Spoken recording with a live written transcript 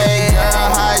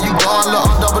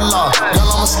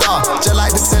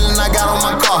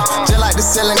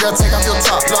Island girl, take off your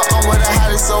top. Look, I'm with a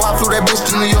hottest, so I flew that bitch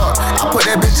to New York. I put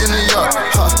that bitch in New York.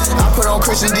 I put on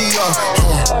Christian Dior.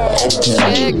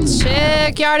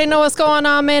 Check. You already know what's going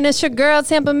on, man. It's your girl,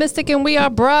 Tampa Mystic, and we are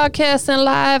broadcasting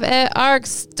live at ARC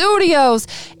Studios.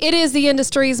 It is the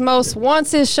industry's most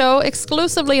wanted show,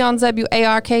 exclusively on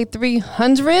WARK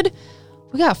 300.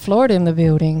 We got Florida in the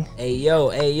building. Hey yo,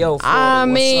 Florida, I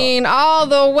mean, what's up? all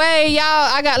the way, y'all.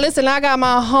 I got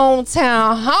my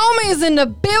hometown homies in the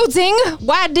building.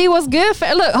 YD was good.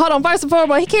 Look, hold on. First and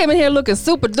foremost, he came in here looking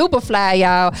super duper fly,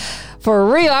 y'all.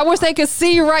 For real. I wish they could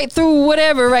see right through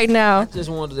whatever right now. I just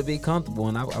wanted to be comfortable,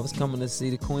 and I was coming to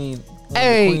see the queens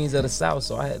of the South,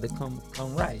 so I had to come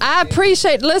right. I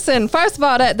appreciate. Listen, first of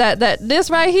all, that this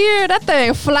right here, that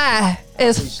thing fly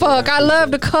as fuck. I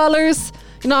love the colors.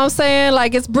 You know what I'm saying?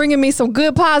 Like, it's bringing me some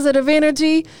good positive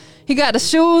energy. He got the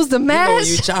shoes to match. You know,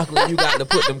 you chocolate, you got to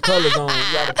put them colors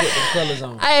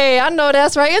on. Hey, I know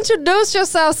that's right. Introduce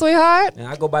yourself, sweetheart. And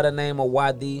I go by the name of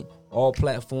YD. All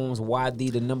platforms,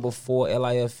 YD, the number 4,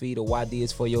 LIFE. The YD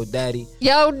is for your daddy.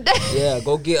 Yeah,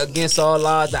 go get Against All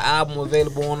Odds, the album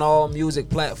available on all music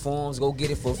platforms. Go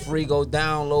get it for free. Go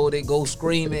download it. Go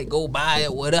stream it. Go buy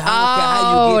it. Whatever. I don't care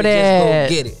how you get it.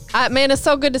 Just go get it. Man, it's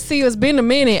so good to see you. It's been a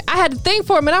minute. I had to think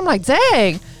for a minute. I'm like,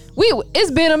 dang,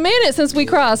 it's been a minute since we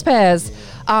crossed paths.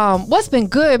 What's been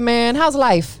good, man? How's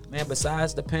life? Man,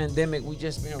 besides the pandemic, we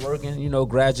just been working,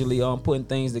 gradually putting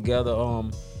things together.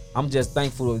 I'm just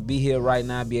thankful to be here right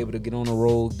now, be able to get on the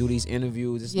road, do these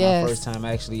interviews. It's my first time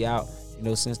actually out,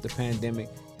 since the pandemic.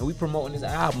 And we promoting this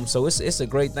album. So it's a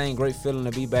great thing, great feeling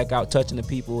to be back out, touching the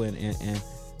people and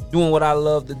doing what I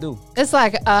love to do. It's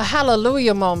like a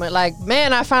hallelujah moment. Like,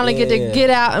 man, I finally get to get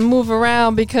out and move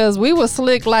around because we were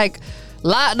slick, like,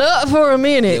 locked up for a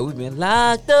minute. Yeah, we've been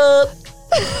locked up.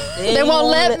 They won't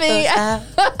let me.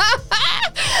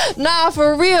 Nah,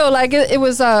 for real. Like, it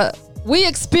was we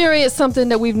experienced something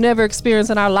that we've never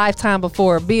experienced in our lifetime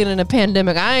before, being in a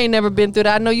pandemic. I ain't never been through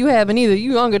that. I know you haven't either.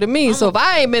 You younger than me. So if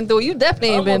I ain't been through it, you definitely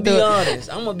ain't been through it.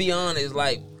 I'm going to be honest.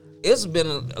 Like, it's been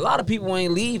a lot of people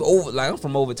ain't leave over. Like, I'm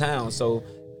from over town. So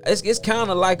it's kind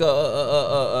of like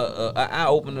a eye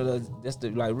opener just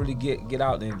to like really get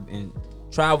out and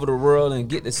travel the world and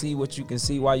get to see what you can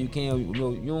see while you can. You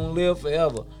don't live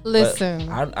forever. Listen.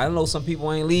 But I know some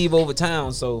people ain't leave over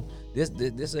town. So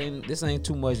this ain't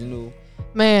too much new.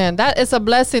 Man, that is a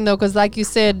blessing though, because like you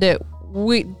said, that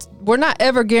we're not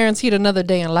ever guaranteed another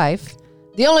day in life.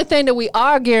 The only thing that we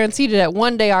are guaranteed is that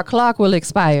one day our clock will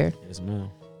expire. Yes, ma'am.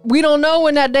 We don't know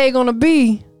when that day gonna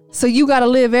be, so you gotta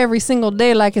live every single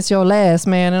day like it's your last,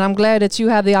 man. And I'm glad that you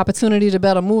have the opportunity to be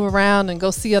able to move around and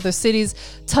go see other cities,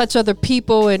 touch other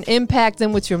people, and impact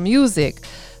them with your music.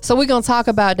 So we're going to talk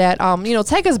about that.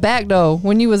 Take us back, though,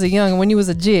 when you was a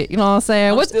jit. You know what I'm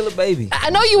saying? I'm still a baby. I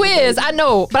know you is. I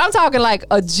know. But I'm talking like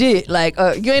a jit. Like,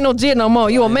 you ain't no jit no more.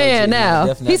 You a man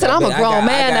now. He said, I'm a grown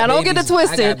man now. Don't get it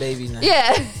twisted. I got babies now.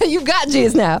 Yeah, you got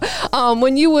jits now.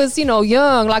 When you was,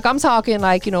 young, like I'm talking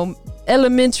like,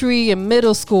 elementary and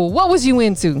middle school, what was you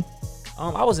into?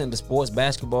 I was into sports,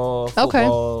 basketball,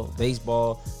 football,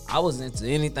 baseball. I was into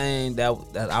anything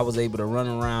that I was able to run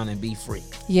around and be free.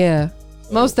 Yeah.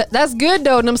 That's good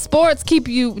though. Them sports keep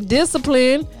you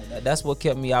disciplined. That's what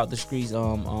kept me out the streets as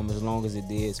long as it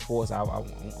did. Sports, I want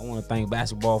to thank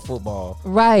basketball, football.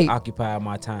 Right. Occupy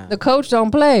my time. The coach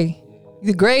don't play.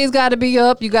 The grades got to be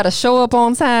up. You got to show up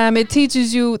on time. It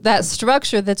teaches you that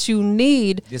structure that you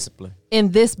need. Discipline.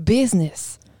 In this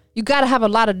business. You got to have a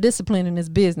lot of discipline in this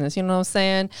business. You know what I'm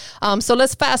saying? So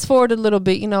let's fast forward a little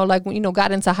bit, like when,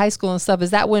 got into high school and stuff.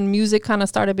 Is that when music kind of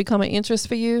started becoming interest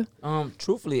for you?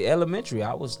 Truthfully, elementary,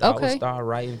 I was start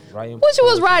writing. What you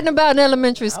was writing about in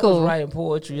elementary school? I was writing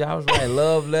poetry. I was writing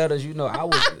love letters. I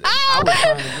was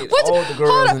trying to get all the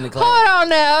girls in the class. Hold on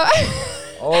now.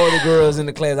 All the girls in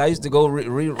the class. I used to go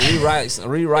rewrite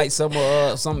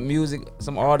some music,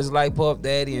 some artists like Puff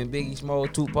Daddy and Biggie Small,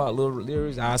 Tupac, little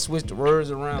lyrics. I switched the words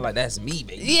around like that's me,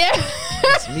 baby. Yeah,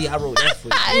 that's me. I wrote that for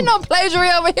you. I ain't no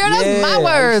plagiarism over here. That's my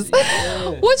words.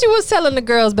 What you was telling the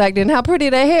girls back then? How pretty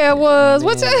their hair was?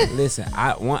 Man, listen,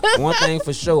 one thing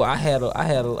for sure. I had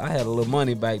a little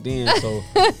money back then, so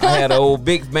I had an old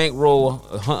big bankroll,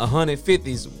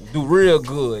 150s. Do real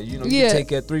good, you take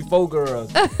care of 3-4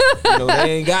 girls.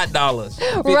 They ain't got dollars,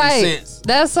 50 cents.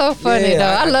 That's so funny though.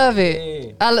 I love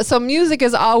it. Yeah. So music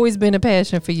has always been a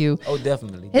passion for you. Oh,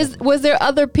 definitely. Was there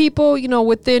other people,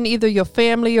 within either your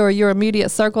family or your immediate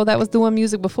circle that was doing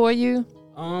music before you?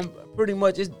 Pretty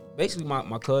much. It's basically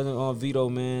my cousin Vito,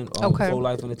 man. Full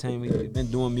Life Entertainment. He's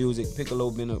been doing music. Piccolo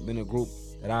been a group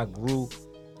that I grew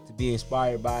to be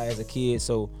inspired by as a kid.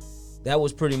 So that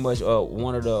was pretty much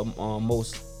one of the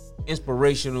most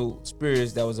inspirational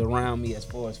spirits that was around me as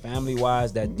far as family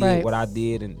wise that did what I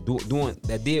did and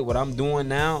did what I'm doing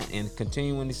now and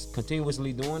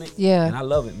continuously doing it. Yeah. And I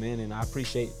love it, man. And I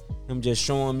appreciate him just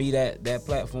showing me that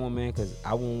platform, man, because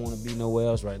I wouldn't want to be nowhere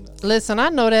else right now. Listen, I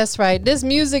know that's right. This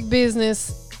music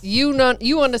business,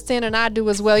 you understand, and I do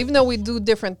as well. Even though we do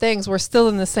different things, we're still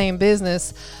in the same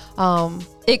business.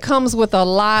 It comes with a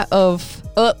lot of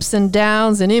ups and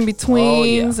downs and in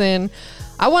betweens, and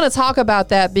I want to talk about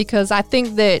that because I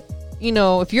think that, you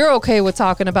know, if you're okay with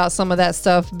talking about some of that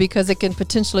stuff, because it can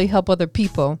potentially help other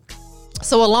people.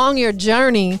 So along your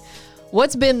journey,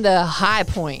 what's been the high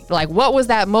point? Like, what was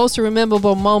that most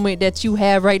memorable moment that you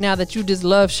have right now that you just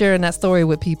love sharing that story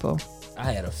with people? I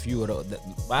had a few of those.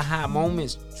 My high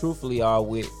moments, truthfully, are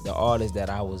with the artists that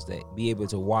I was be able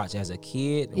to watch as a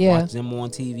kid, watch them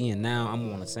on TV, and now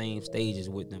I'm on the same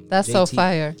stages with them. That's so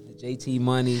fire. The JT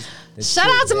Moneys. Shout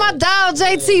out to my dog,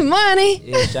 JT Money.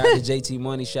 Yeah, shout out to JT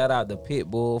Money. Shout out to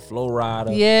Pitbull, Flo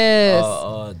Rida. Yes.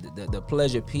 The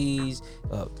Pleasure Peas.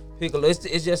 Piccolo.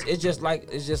 It's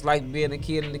just like being a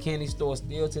kid in the candy store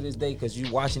still to this day, because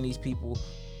you watching these people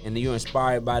and you're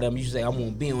inspired by them. You say, I'm gonna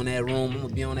be on that room, I'm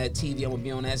gonna be on that TV, I'm gonna be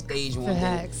on that stage one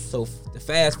day. So the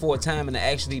fast forward time and to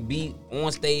actually be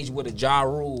on stage with a Ja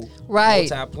Rule,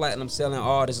 multi-platinum selling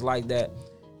artists like that,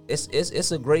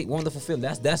 it's a great, wonderful feeling.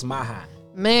 That's my high.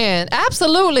 Man,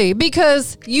 absolutely,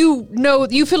 because you know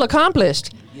you feel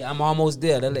accomplished. Yeah, I'm almost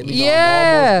there. That let me know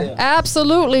yeah, I'm almost there.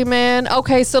 Absolutely, man.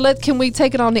 Okay, so can we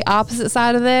take it on the opposite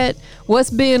side of that? What's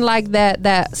been like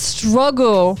that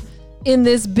struggle in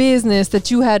this business that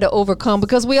you had to overcome?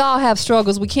 Because we all have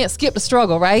struggles. We can't skip the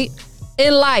struggle, right?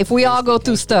 In life, we all go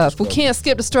through stuff. We can't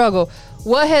skip the struggle.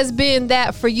 What has been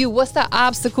that for you? What's the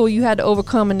obstacle you had to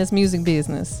overcome in this music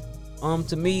business?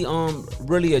 To me,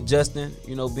 really adjusting,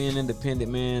 being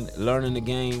independent, man, learning the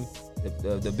game.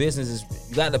 The business is,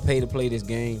 you got to pay to play this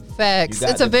game. Facts.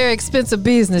 It's a very expensive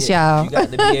business, y'all. You got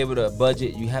to be able to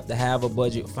budget. You have to have a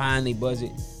budget, find a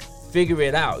budget, figure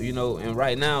it out, And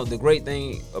right now, the great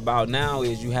thing about now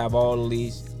is you have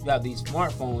these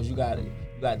smartphones. You got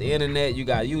the internet, you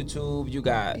got YouTube, you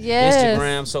got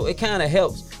Instagram. So it kind of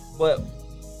helps, but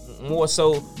more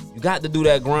so, you got to do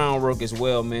that groundwork as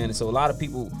well, man. And so a lot of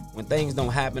people, when things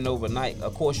don't happen overnight,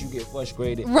 of course you get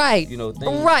frustrated. Right.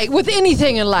 Right. With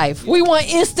anything in life, we want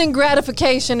instant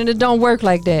gratification, and it don't work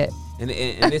like that. And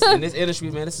in this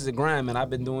industry, man, this is a grind, man. I've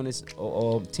been doing this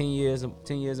 10 years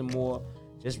and more.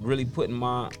 Just really putting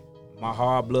my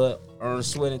hard blood, earned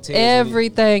sweat and tears,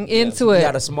 everything into it. We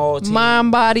got a small team.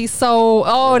 Mind, body, soul,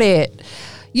 all that.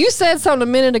 You said something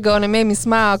a minute ago and it made me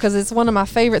smile because it's one of my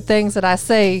favorite things that I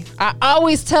say. I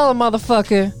always tell a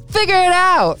motherfucker, figure it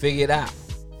out. Figure it out.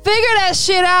 Figure that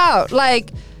shit out.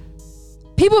 Like,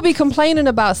 people be complaining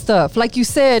about stuff. Like you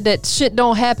said, that shit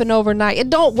don't happen overnight. It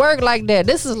don't work like that.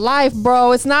 This is life,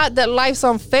 bro. It's not that life's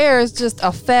unfair. It's just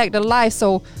a fact of life.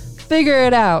 So figure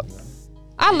it out.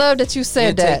 I love that you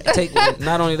said that.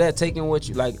 Not only that, taking what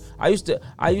you like. I used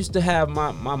to have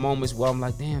my moments where I'm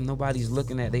like, damn, nobody's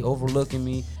looking at. They overlooking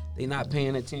me. They not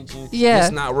paying attention. Yeah,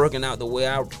 it's not working out the way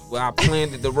I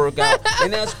planned it to work out,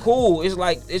 and that's cool.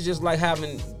 It's just like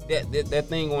having that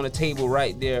thing on the table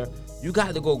right there. You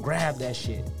got to go grab that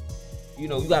shit. You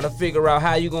got to figure out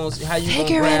how you gonna grab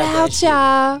it out, that shit.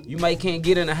 y'all. You can't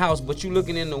get in the house, but you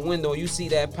looking in the window, you see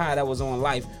that pie that was on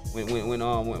Life when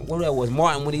what that was,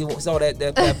 Martin, when he saw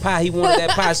that pie, he wanted that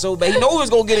pie so bad. He know he was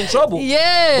gonna get in trouble.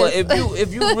 Yeah. But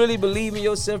if you really believe in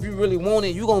yourself, you really want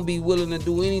it, you gonna be willing to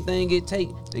do anything it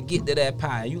takes to get to that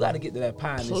pie. You got to get to that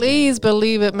pie. Please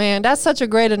believe it, man. That's such a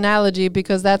great analogy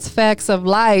because that's facts of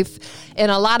life,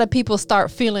 and a lot of people start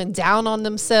feeling down on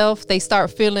themselves. They start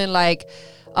feeling like,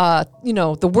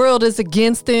 the world is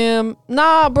against them.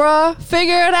 Nah, bruh,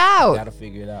 figure it out. Gotta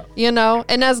figure it out.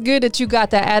 And that's good that you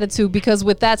got that attitude, because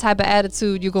with that type of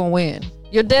attitude, you're gonna win.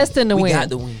 You're destined to win. We got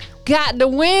to win. Got to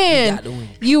win. Got to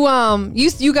win.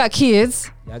 You got kids.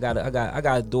 I got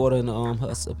a daughter and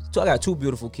I got two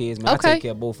beautiful kids, man. Okay. I take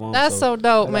care of both of them. That's so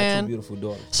dope, man. Two beautiful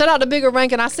daughters. Shout out to Bigger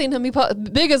Rankin. I seen him.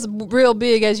 Big is real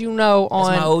big, as you know. That's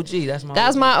my OG.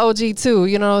 That's my OG too.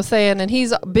 You know what I'm saying? And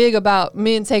he's big about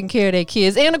men taking care of their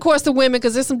kids, and of course the women,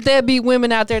 because there's some deadbeat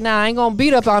women out there now. I ain't gonna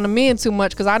beat up on the men too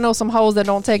much, because I know some hoes that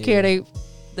don't take care of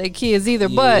their kids either.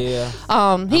 But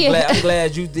I'm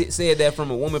glad you said that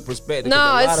from a woman perspective.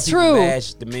 No, it's true.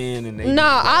 Bash the men and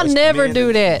I'll never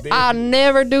do that. I'll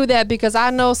never do that, because I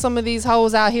know some of these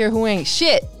hoes out here who ain't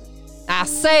shit. I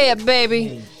say it,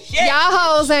 baby. shit. Y'all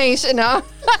hoes ain't shit. No,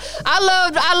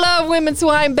 I love women too.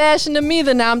 I ain't bashing them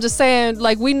either. Now I'm just saying,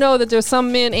 like, we know that there's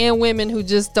some men and women who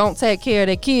just don't take care of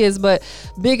their kids. But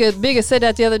Bigger said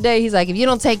that the other day. He's like, if you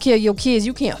don't take care of your kids,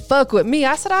 you can't fuck with me.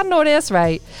 I said, I know that's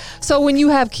right. So when you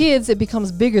have kids, it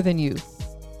becomes bigger than you.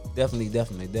 Definitely.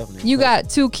 You got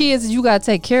 2 kids that you got to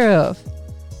take care of.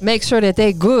 Make sure that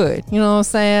they good. You know what I'm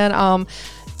saying?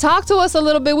 Talk to us a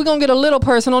little bit. We're going to get a little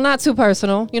personal, not too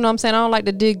personal. You know what I'm saying? I don't like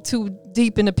to dig too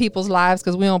deep into people's lives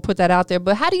because we don't put that out there.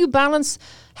 But how do you balance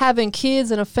having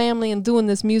kids and a family and doing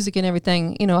this music and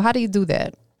everything? You know, how do you do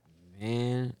that?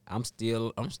 Man, I'm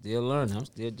still learning. I'm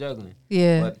still juggling.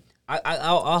 Yeah. But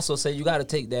I'll also say you got to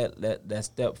take that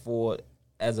step forward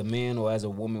as a man or as a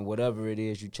woman, whatever it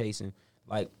is you're chasing.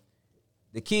 Like,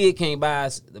 the kid can't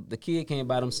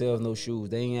buy themselves no shoes.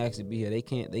 They ain't actually be here. They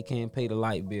can't pay the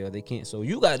light bill. They can't. So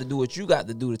you got to do what you got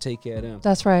to do to take care of them.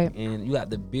 That's right. And you got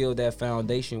to build that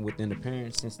foundation within the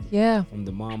parents system. Yeah. From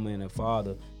the mama and the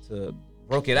father to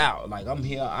work it out. Like, I'm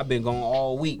here. I've been gone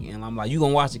all week, and I'm like, you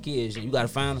gonna watch the kids. You got to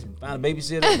find a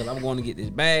babysitter because I'm going to get this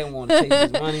bag. I'm going to take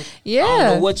this money. Yeah. I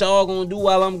don't know what y'all gonna do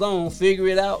while I'm gone. Figure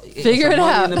it out.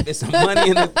 It's some money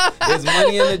in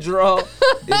the drawer.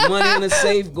 There's money in the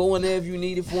safe. Go in there if you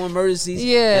need it for emergencies.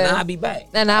 Yeah. And I'll be back.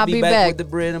 I'll be back with the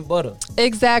bread and butter.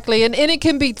 Exactly. And it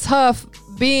can be tough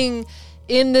being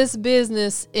in this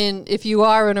business if you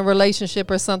are in a relationship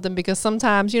or something, because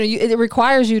sometimes, you know, it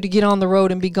requires you to get on the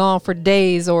road and be gone for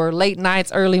days or late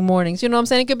nights, early mornings. You know what I'm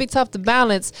saying? It could be tough to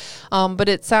balance, but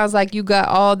it sounds like you got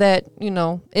all that, you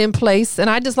know, in place. And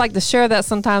I just like to share that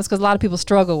sometimes because a lot of people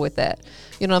struggle with that.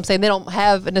 You know what I'm saying? They don't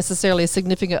have necessarily a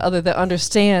significant other that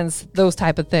understands those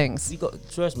type of things.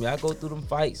 Trust me, I go through them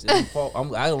fights. I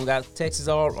don't got texts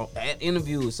all at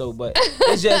interviews. So, but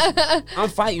it's just I'm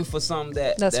fighting for something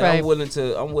that right.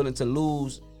 I'm willing to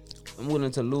lose. I'm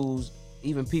willing to lose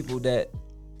even people that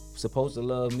supposed to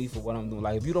love me for what I'm doing.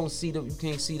 Like, if you don't see you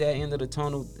can't see that end of the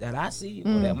tunnel that I see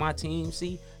or that my team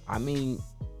see. I mean,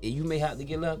 you may have to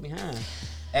get left behind.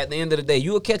 At the end of the day,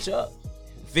 you'll catch up.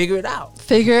 Figure it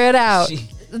out.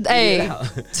 Hey,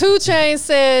 2 Chainz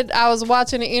said, I was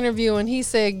watching an interview and he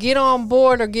said, get on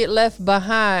board or get left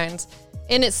behind.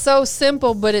 And it's so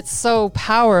simple, but it's so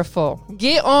powerful.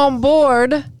 Get on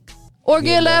board or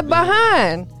get left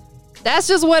behind. That's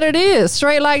just what it is.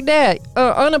 Straight like that.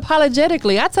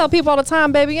 Unapologetically. I tell people all the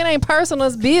time, baby, it ain't personal,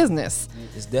 it's business.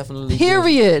 It's definitely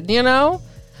period, business. You know?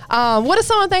 What are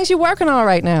some of the things you're working on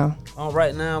right now?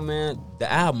 Right now, man,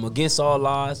 the album Against All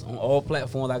Odds on all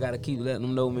platforms. I gotta keep letting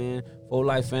them know, man. Full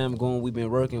Life Fam going. We've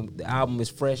been working. The album is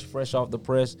fresh off the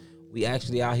press. We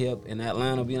actually out here in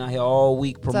Atlanta, being out here all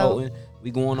week promoting.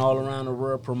 We going all around the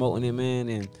world promoting it, man.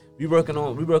 And we working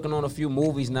on a few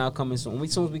movies now coming soon.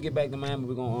 As soon as we get back to Miami,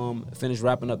 we're gonna finish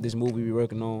wrapping up this movie we're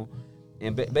working on.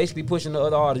 And basically pushing the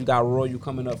other artists. You got Royal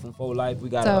coming up from Full Life. We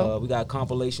got a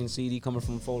compilation CD coming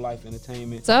from Full Life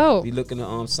Entertainment. We looking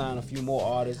to sign a few more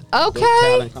artists. Okay.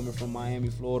 Talent coming from Miami,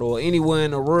 Florida, or anywhere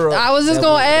in the world. I was just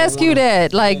gonna ask you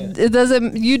that. Like, it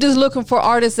doesn't. You just looking for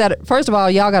artists that. First of all,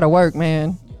 y'all gotta work,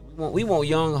 man. We want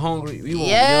young, hungry. We want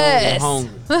young and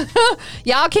hungry.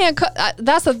 Y'all can't.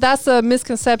 That's a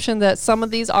misconception that some of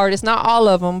these artists, not all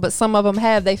of them, but some of them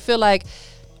have. They feel like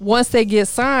once they get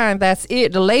signed, that's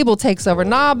it. The label takes over.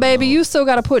 Nah, baby, you still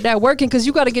got to put that work in because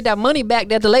you got to get that money back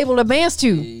that the label advanced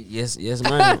you. Yes,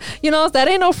 man. You know, that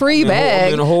ain't no free bag.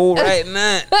 I'm in a hole right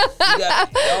now.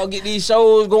 Y'all get these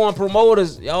shows going,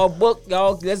 promoters. Y'all book,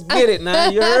 y'all. Let's get it now.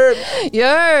 You heard me? You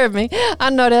heard me. I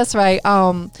know that's right.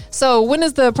 So when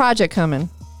is the project coming?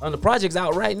 The project's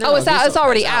out right now. Oh, it's out. It's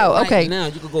already out. Right okay. Now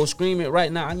you can go stream it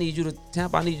right now. I need you to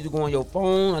tap. I need you to go on your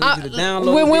phone. I need you to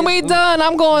download. When we done,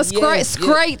 I'm going straight to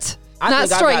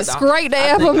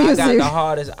Apple Music. I got the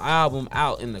hardest album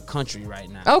out in the country right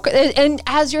now. Okay, and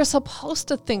as you're supposed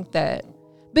to think that,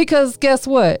 because guess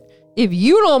what? If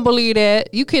you don't believe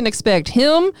that, you can expect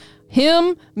him,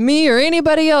 me, or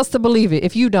anybody else to believe it.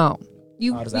 If you don't,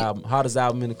 hottest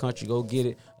album in the country. Go get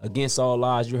it. Against All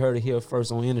Odds. You heard it here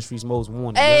first on Industry's Most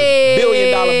Wanted. Hey, $1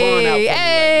 billion bond out for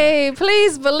hey, right,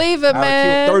 please believe it,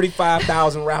 man. I killed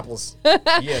 35,000 rappers.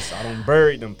 Yes, I done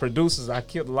buried them. Producers, I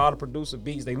killed a lot of producer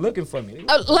beats. They looking for me.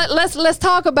 Let's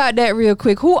talk about that real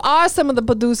quick. Who are some of the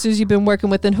producers you've been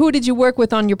working with, and who did you work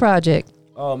with on your project?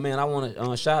 Oh man, I want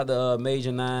to shout out to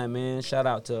Major 9, man. Shout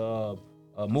out to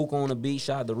Mook on the beat.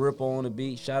 Shout out to Ripper on the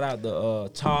beat. Shout out to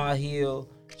Tar Heel.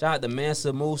 Shout out to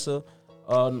Mansa Musa.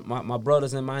 My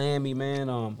brothers in Miami, man.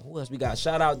 Who else we got?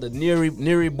 Shout out to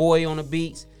Neri Boy on the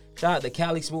beats. Shout out to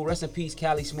Cali Smooth. Rest in peace,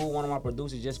 Cali Smooth. One of my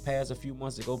producers just passed a few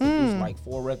months ago. Produced like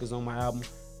 4 records on my album.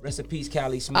 Rest in peace,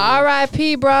 Cali Smooth.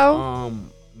 R.I.P., bro.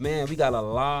 Man, we got a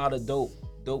lot of dope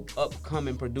dope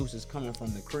upcoming producers coming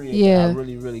from the crib. Yeah. I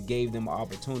really, really gave them an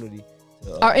opportunity.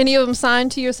 Are any of them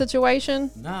signed to your situation?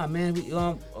 Nah, man.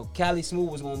 Cali Smooth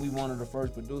was gonna be one of the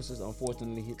first producers.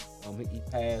 Unfortunately, he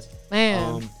passed.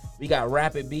 Man. We got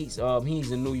Rapid Beats.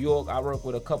 He's in New York. I work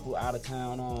with a couple out of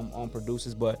town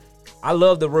producers, but I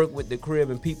love to work with the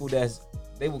crib and people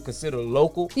they would consider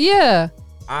local. Yeah.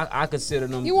 I consider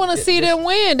them. You want to see them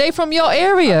win? They from your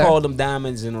area. I call them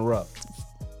diamonds in the rough.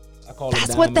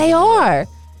 That's what they are.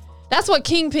 That's what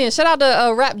Kingpin. Shout out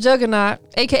to Rap Juggernaut,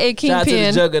 aka Kingpin. Shout out to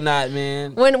the Juggernaut,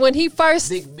 man. When he first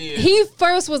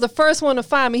was the first one to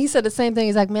find me. He said the same thing.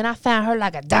 He's like, man, I found her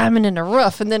like a diamond in the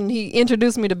rough. And then he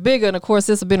introduced me to Bigger, and of course,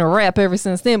 this has been a rap ever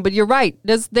since then. But you're right.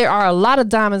 There are a lot of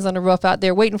diamonds in the rough out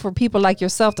there, waiting for people like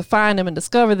yourself to find them and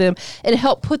discover them, and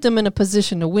help put them in a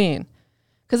position to win.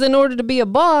 Because in order to be a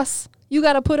boss, you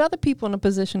got to put other people in a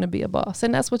position to be a boss.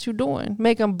 And that's what you're doing.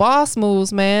 Making boss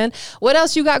moves, man. What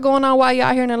else you got going on while you're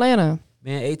out here in Atlanta?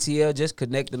 Man, ATL, just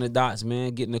connecting the dots,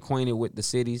 man. Getting acquainted with the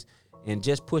cities. And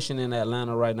just pushing in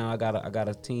Atlanta right now. I got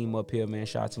a team up here, man.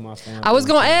 Shout out to my family. I was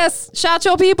going to ask, shout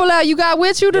your people out. You got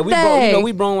with you today.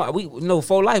 We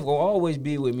For Life will always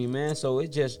be with me, man. So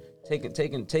it's just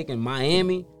taking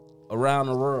Miami around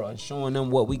the world and showing them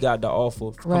what we got to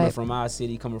offer coming from our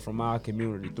city, coming from our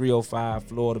community, 305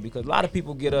 Florida, because a lot of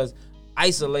people get us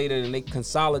isolated and they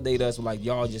consolidate us like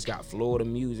y'all just got Florida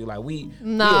music. Like we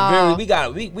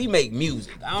make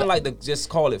music. I don't like to just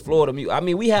call it Florida music. I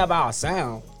mean, we have our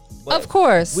sound. But of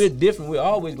course. We're different. We're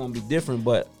always going to be different,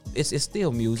 but it's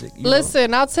still music.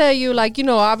 Listen, I'll tell you,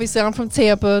 obviously I'm from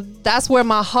Tampa. That's where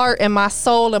my heart and my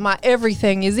soul and my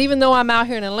everything is. Even though I'm out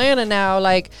here in Atlanta now,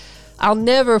 I'll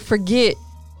never forget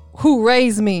who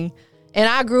raised me. And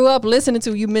I grew up listening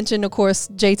to, you mentioned, of course,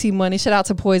 JT Money. Shout out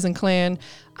to Poison Clan.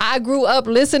 I grew up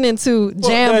listening to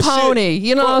Jam Pony.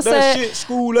 You know what I'm saying? That shit,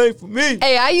 school ain't for me.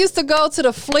 Hey, I used to go to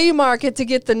the flea market to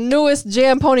get the newest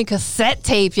Jam Pony cassette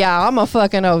tape, y'all. I'm a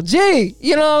fucking OG.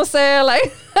 You know what I'm saying?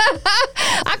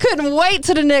 I couldn't wait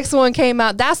till the next one came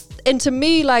out. And to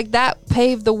me, that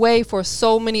paved the way for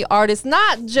so many artists,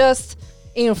 not just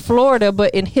in Florida,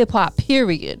 but in hip hop,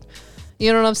 period.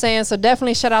 You know what I'm saying? So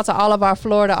definitely shout out to all of our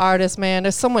Florida artists, man.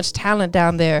 There's so much talent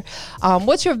down there.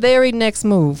 What's your very next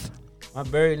move? My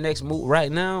very next move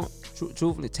right now,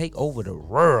 truthfully, take over the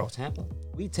world, Tampa.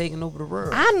 We taking over the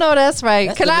world. I know that's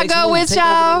right. Can I go with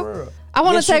y'all? I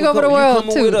want to take over the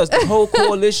world too. With us, the whole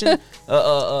coalition,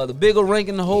 the Bigger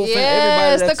ranking, the whole family.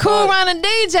 Yes, the Cool Running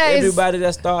DJs. Everybody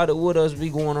that started with us, we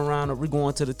going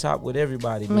to the top with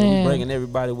everybody, man. We bringing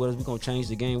everybody with us. We gonna change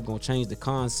the game. We gonna change the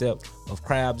concept of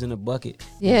crabs in a bucket.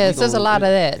 Yes, there's a lot of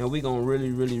that. And we gonna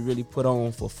really, really, really put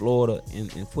on for Florida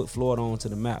and put Florida onto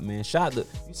the map, man. Shout out to,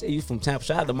 you say you from Tampa.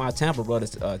 Shout out to my Tampa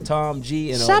brothers, Tom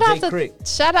G and Jay Crick.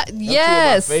 Shout out,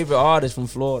 yes. Two of my favorite artists from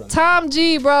Florida. Tom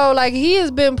G, bro, he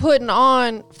has been putting on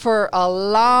for a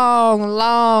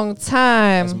long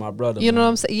time. That's my brother. You know what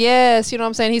I'm saying? Yes, you know what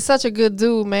I'm saying? He's such a good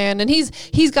dude, man. And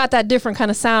he's got that different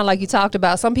kind of sound like you talked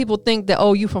about. Some people think that,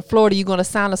 you from Florida, you're going to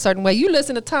sound a certain way. You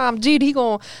listen to Tom G,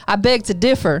 I beg to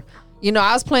differ. You know,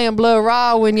 I was playing Blood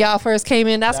Raw when y'all first came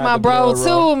in. That's my bro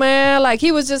too, man.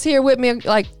 He was just here with me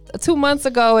 2 months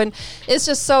ago. And it's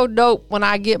just so dope when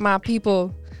I get my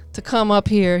people to come up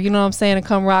here, you know what I'm saying, and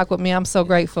come rock with me. I'm so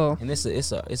grateful. And it's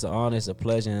an honor, it's a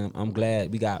pleasure, and I'm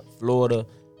glad we got Florida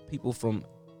people from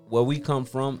where we come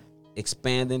from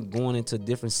expanding, going into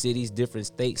different cities, different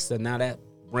states. So now that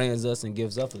brands us and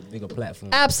gives us a bigger platform.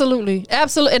 Absolutely.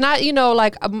 And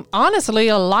I, honestly,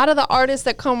 a lot of the artists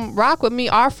that come rock with me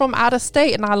are from out of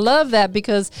state, and I love that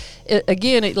because,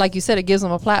 like you said, it gives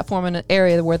them a platform in an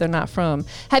area where they're not from.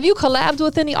 Have you collabed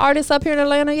with any artists up here in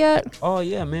Atlanta yet? Oh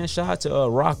yeah, man. Shout out to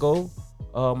Rocco.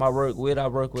 I work with who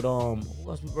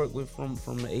else we work with from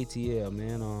the ATL,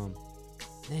 man.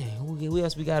 Who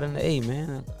else we got in the A,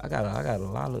 man? I got a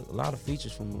lot of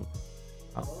features from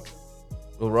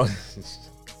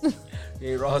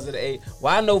yeah, Ross of the A.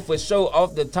 Well, I know for sure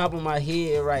off the top of my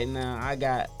head right now, I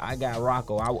got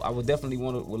Rocco. I would definitely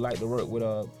would like to work with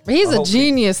he's a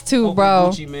genius too, bro.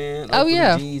 Gucci, man. Oh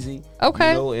yeah. Jeezy,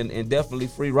 okay. And definitely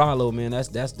Free Rollo, man.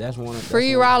 That's one of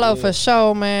Free Rollo for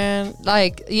sure, man.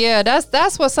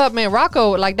 That's what's up, man.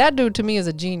 Rocco, that dude to me is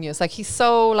a genius. He's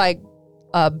so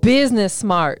business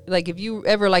smart. If you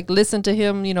ever listen to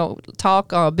him,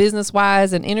 talk business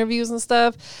wise and interviews and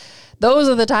stuff. Those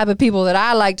are the type of people that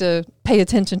I like to pay pay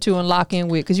attention to and lock in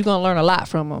with, because you're gonna learn a lot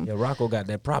from them. Yeah, Rocco got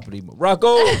that property.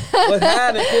 Rocco, what's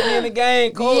happening? Put me in the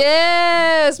game, coach.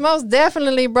 Yes, most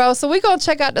definitely, bro. So we're gonna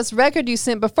check out this record you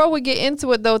sent. Before we get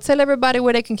into it though, tell everybody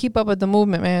where they can keep up with the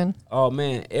movement, man. Oh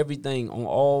man, everything on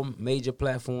all major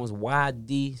platforms.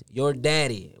 YD, your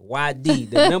daddy. YD,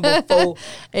 the number 4,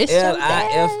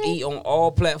 LIFE on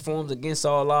all platforms, Against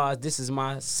All Odds. This is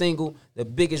my single, the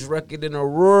biggest record in the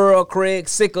world, Craig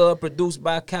Sicker, produced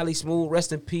by Cali Smooth.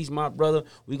 Rest in peace, my brother.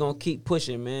 We gonna keep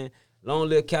pushing, man. Long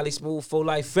live Cali Smooth, full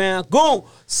life fam. Go,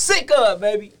 Sicker,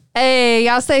 baby. Hey,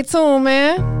 y'all stay tuned,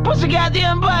 man. Push the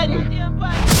goddamn button.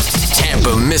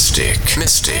 Tampa Mystic.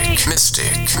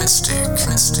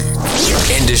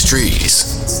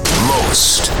 Industry's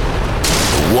most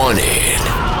wanted.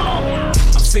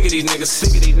 I'm sick of these niggas, I'm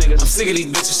sick of these bitches, I'm sick of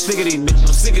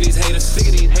these haters,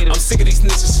 I'm sick of these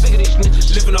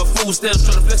snitches, living off food stamps,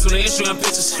 trying to flex on the Instagram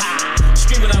pictures,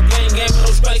 screaming out gang with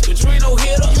no strikes, but you ain't no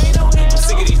hitter. I'm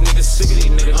sick of these niggas,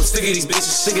 I'm sick of these bitches,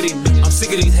 I'm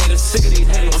sick of these haters,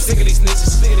 I'm sick of these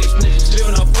snitches,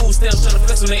 living off food stamps, trying to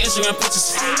flex on the Instagram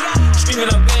pictures,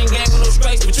 screaming out gang with no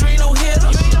strikes, but you ain't no hitter.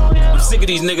 I'm sick of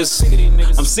these niggas,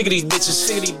 I'm sick of these bitches,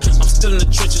 I'm still in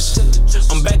the trenches,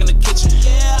 I'm back in the kitchen,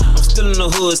 I'm still in the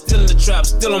hood, still in the trap,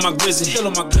 still on my grizzly,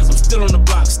 I'm still on the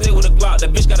block, still with a Glock,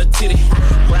 that bitch got a titty.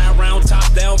 Round,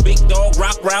 top down, big dog,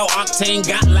 rock route, octane,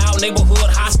 got loud, neighborhood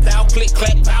hostile, click,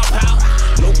 clack, pow, pow.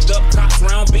 Loped up, cops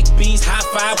round, big B's, high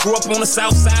five, grew up on the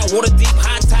south side, water deep,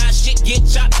 high tide, shit get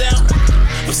chopped down.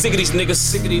 I'm sick of these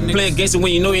niggas, playing gangster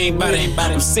when you know you ain't bout it.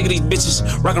 I'm sick of these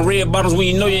bitches, rocking red bottles when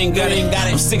you know you ain't got it.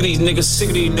 I'm sick of these niggas,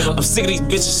 I'm sick of these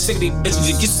bitches,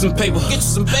 get you some paper,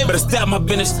 better stop my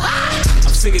business.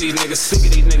 I'm sick of these niggas, I'm sick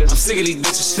of these bitches, I'm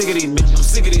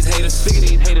sick of these haters,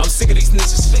 I'm sick of these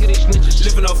snitches,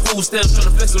 living off food stamps, trying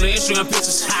to flex on the Instagram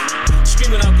pictures,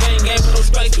 screaming out gang with no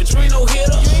strikes, but you ain't no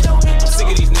hitter. I'm sick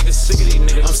of these niggas,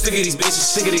 I'm sick of these bitches,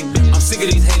 I'm sick of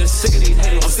these haters,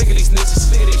 I'm sick of these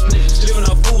snitches, living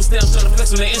off food stamps, trying to flex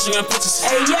on the Instagram pictures,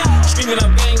 screaming out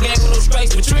gang with no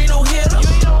strikes, but you ain't no hitter.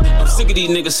 I'm sick of these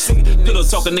niggas, pillow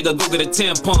talking nigga, go get a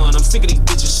tampon. I'm sick of these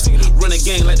bitches, run a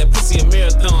gang like that pussy a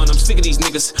marathon. I'm sick of these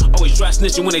niggas, always dry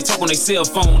snitching when they talk on their cell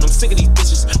phone. I'm sick of these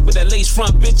bitches, with that lace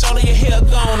front, bitch, all of your hair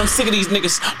gone. I'm sick of these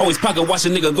niggas, always pocket watch a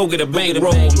nigga, go get a bang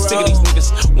roll. I'm sick of these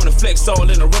niggas, wanna flex all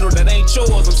in a rental that ain't yours.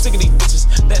 I'm sick of these bitches,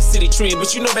 that city trend,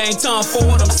 but you know they ain't time for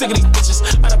it. I'm sick of these bitches,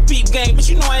 out of peep game, but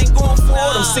you know I ain't going for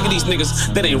it. I'm sick of these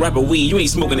niggas, that ain't rapper weed, you ain't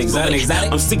smoking exotic.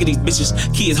 I'm sick of these bitches,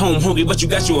 kids home hungry, but you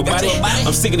got you a body.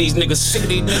 I'm sick of these niggas,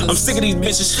 I'm sick of these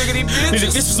bitches, need to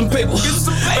get you some paper,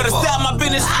 better stop my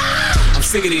business. I'm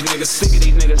sick of these niggas,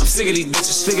 I'm sick of these bitches,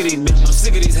 I'm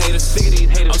sick of these haters,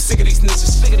 I'm sick of these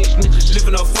snitches,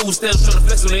 living off food stamps, trying to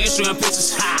flex on the Instagram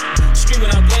pictures, screaming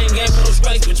out gang with no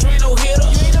strikes, but you ain't no hitter.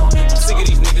 I'm sick of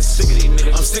these niggas,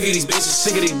 I'm sick of these bitches,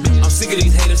 I'm sick of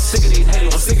these haters,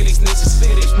 I'm sick of these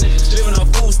snitches, living off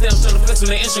food stamps, trying to flex on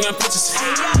the Instagram pictures,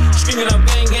 screaming out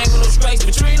gang with no strikes,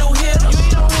 but you ain't no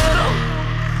hitter.